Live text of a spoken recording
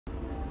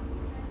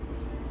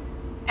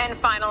And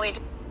finally,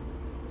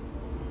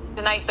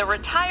 tonight, the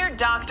retired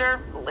doctor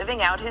living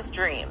out his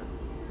dream.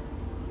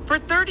 For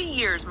 30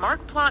 years,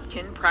 Marc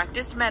Plotkin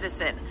practiced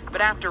medicine,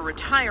 but after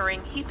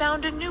retiring, he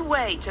found a new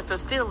way to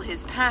fulfill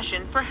his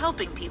passion for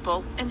helping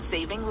people and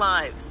saving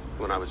lives.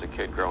 When I was a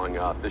kid growing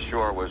up, the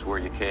shore was where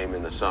you came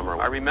in the summer.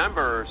 I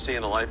remember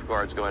seeing the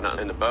lifeguards going out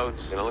in the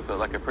boats, and it looked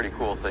like a pretty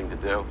cool thing to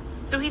do.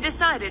 So he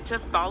decided to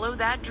follow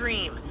that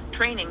dream,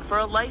 training for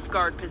a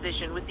lifeguard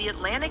position with the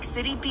Atlantic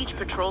City Beach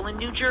Patrol in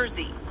New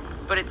Jersey.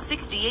 But at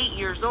 68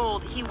 years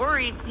old, he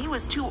worried he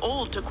was too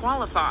old to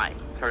qualify.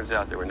 Turns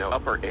out there were no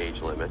upper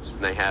age limits.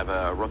 They have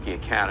a rookie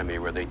academy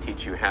where they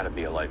teach you how to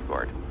be a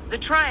lifeguard. The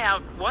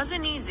tryout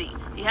wasn't easy.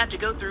 He had to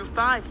go through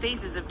 5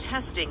 phases of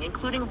testing,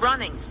 including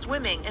running,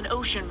 swimming, and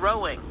ocean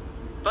rowing.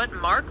 But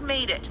Marc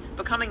made it,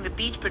 becoming the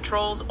Beach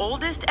Patrol's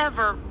oldest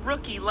ever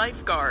rookie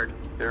lifeguard.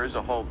 There is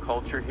a whole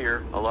culture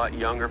here, a lot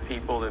younger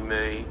people than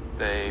me.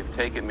 They've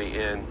taken me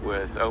in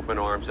with open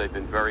arms. They've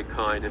been very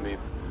kind to me.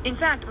 In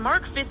fact,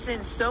 Marc fits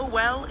in so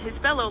well, his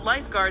fellow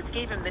lifeguards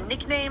gave him the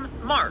nickname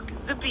Marc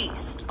the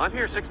Beast. I'm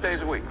here 6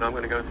 days a week. I'm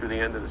going to go through the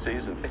end of the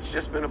season. It's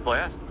just been a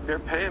blast. They're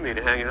paying me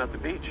to hang out at the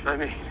beach. I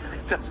mean,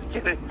 it doesn't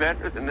get any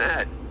better than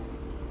that.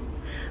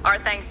 Our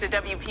thanks to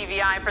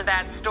WPVI for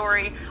that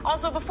story.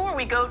 Also, before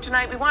we go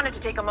tonight, we wanted to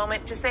take a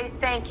moment to say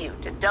thank you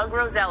to Doug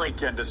Roselli.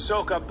 Weekend to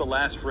soak up the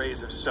last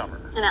rays of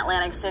summer. In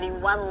Atlantic City,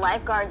 one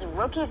lifeguard's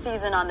rookie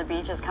season on the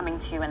beach is coming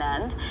to an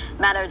end.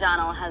 Matt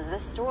O'Donnell has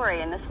this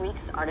story in this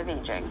week's Art of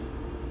Aging.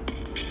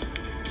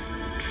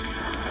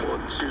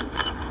 1, 2.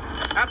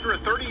 After a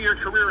 30-year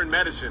career in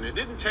medicine, it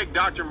didn't take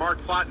Dr. Marc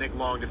Plotnic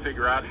long to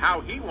figure out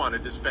how he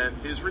wanted to spend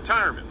his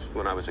retirement.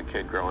 When I was a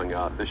kid growing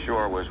up, the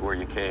shore was where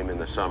you came in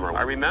the summer.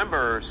 I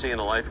remember seeing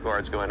the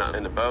lifeguards going out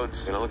in the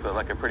boats, and it looked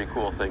like a pretty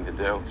cool thing to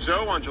do.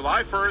 So on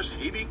July 1st,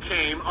 he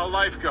became a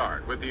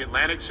lifeguard with the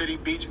Atlantic City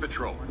Beach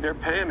Patrol. They're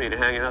paying me to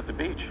hang out at the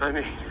beach. I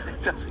mean,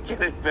 it doesn't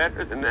get any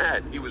better than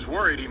that. He was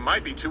worried he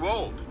might be too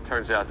old.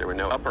 Turns out there were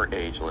no upper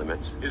age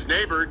limits. His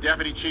neighbor,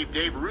 Deputy Chief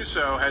Dave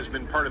Russo, has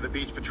been part of the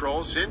Beach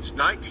Patrol since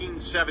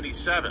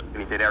 1977.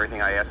 He did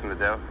everything I asked him to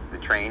do, to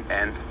train,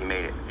 and he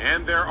made it.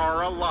 And there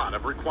are a lot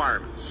of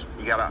requirements.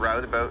 You got to row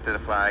the boat to the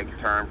flag,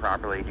 turn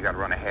properly. You got to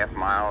run a half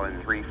mile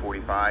in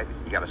 3:45.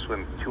 You got to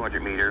swim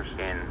 200 meters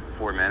in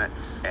 4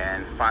 minutes,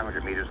 and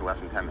 500 meters in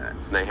less than 10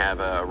 minutes. They have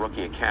a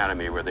rookie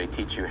academy where they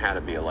teach you how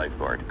to be a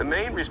lifeguard. The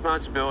main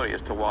responsibility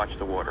is to watch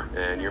the water,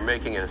 and you're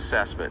making an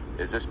assessment.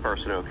 Is this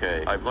person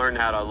okay? I've learned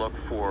how to look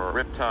for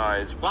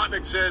riptides.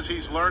 Plotnic says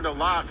he's learned a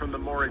lot from the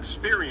more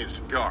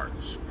experienced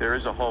guards. There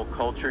is a whole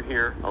culture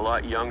here, a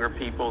lot younger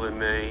people than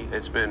me.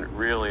 It's been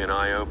really an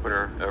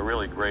eye-opener, a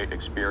really great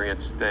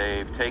experience.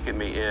 They've taken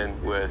me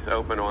in with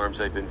open arms.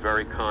 They've been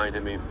very kind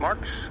to me.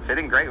 Marc's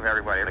fitting great with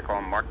everybody. They call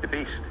him Marc the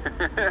Beast.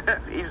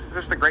 He's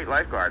just a great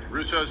lifeguard.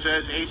 Russo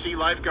says AC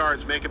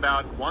lifeguards make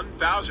about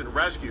 1,000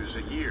 rescues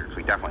a year.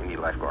 We definitely need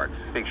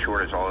lifeguards. Big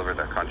shortage all over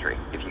the country.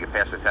 If you can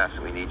pass the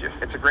test, we need you.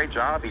 It's a great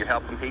job. You're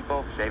helping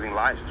people, saving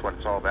lives. It's what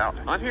it's all about.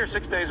 I'm here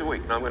 6 days a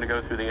week. I'm going to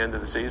go through the end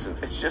of the season.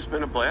 It's just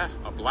been a blast.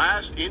 A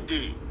blast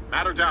indeed.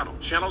 Matt O'Donnell,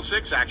 Channel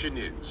 6 Action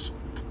News.